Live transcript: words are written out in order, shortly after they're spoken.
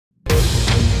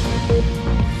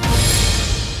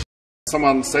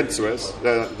someone said to us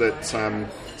that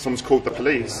someone's called the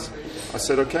police. I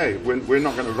said, okay, we're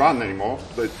not going to run anymore,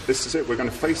 but this is it, we're going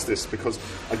to face this, because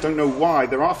I don't know why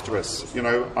they're after us. You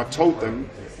know, I've told them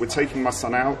we're taking my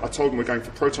son out, I told them we're going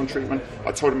for proton treatment,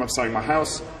 I told them I'm selling my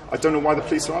house, I don't know why the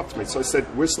police are after me. So I said,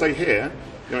 we'll stay here,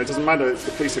 you know, it doesn't matter if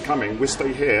the police are coming, we'll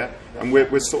stay here and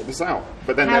we'll sort this out.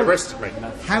 But then they arrested me.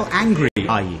 How angry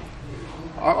are you?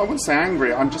 I wouldn't say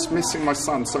angry, I'm just missing my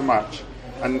son so much,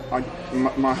 and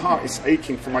my heart is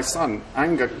aching for my son.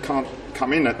 Anger can't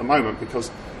come in at the moment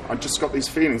because I've just got these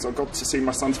feelings. I've got to see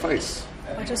my son's face.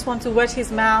 I just want to wet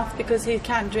his mouth because he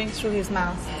can't drink through his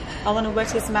mouth. I want to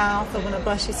wet his mouth, I want to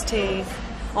brush his teeth,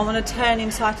 I want to turn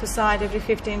him side to side every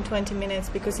 15-20 minutes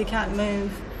because he can't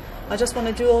move. I just want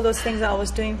to do all those things that I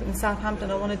was doing in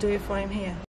Southampton. I want to do it for him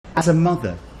here. As a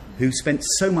mother who spent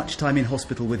so much time in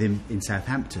hospital with him in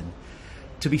Southampton,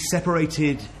 to be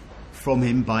separated from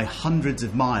him by hundreds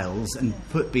of miles and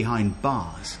put behind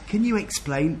bars, can you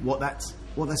explain what that's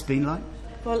been like?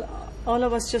 Well, all I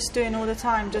was just doing all the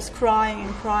time, just crying and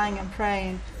crying and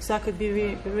praying so I could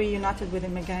be reunited with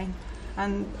him again.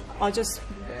 And I just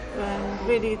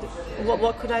really,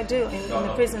 what could I do in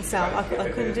the prison cell? I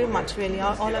couldn't do much really.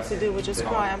 All I had to do was just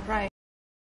cry and pray.